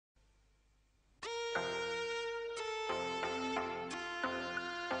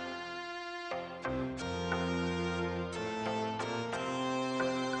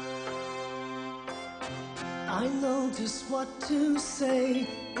I know just what to say,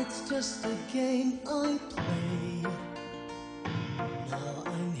 it's just a game I play. Now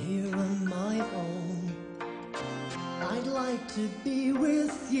I'm here on my own. I'd like to be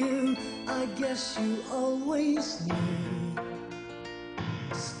with you, I guess you always knew.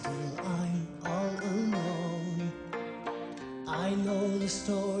 Still I'm all alone. I know the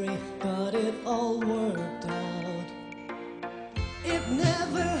story, got it all worked out. It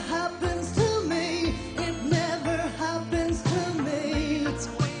never happens to me, it never happens to me. That's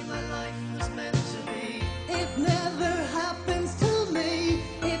the way my life was meant to be. It never happens to me,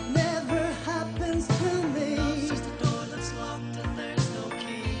 it never happens to me. Love's just a door that's locked and there's no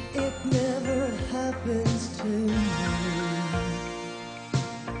key. It never happens to me.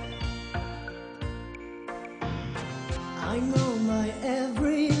 I know my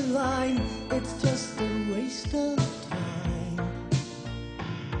every line, it's just a waste of time.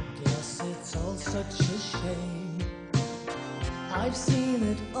 Guess it's all such a shame. I've seen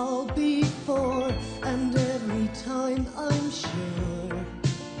it all before, and every time I'm sure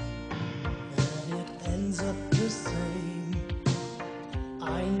that it ends up the same.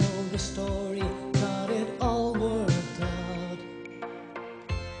 I know the story, got it all worked out.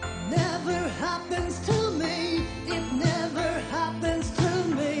 Never happens to me, it never happens to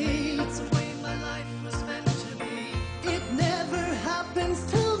me. That's the way my life was meant to be. It never happens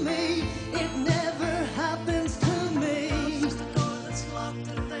to me, it never happens to me. Love's just a door that's locked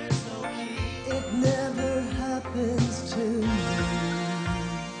and there's no key. It never happens to me.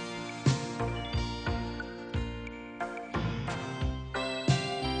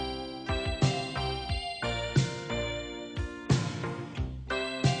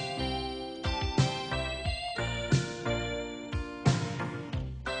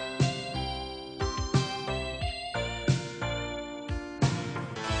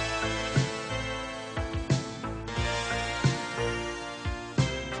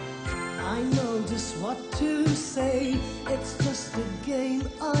 I know just what to say, it's just a game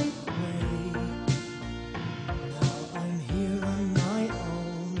I play. Now I'm here on my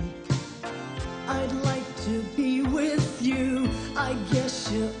own. I'd like to be with you, I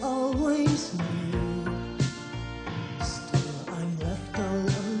guess you always knew.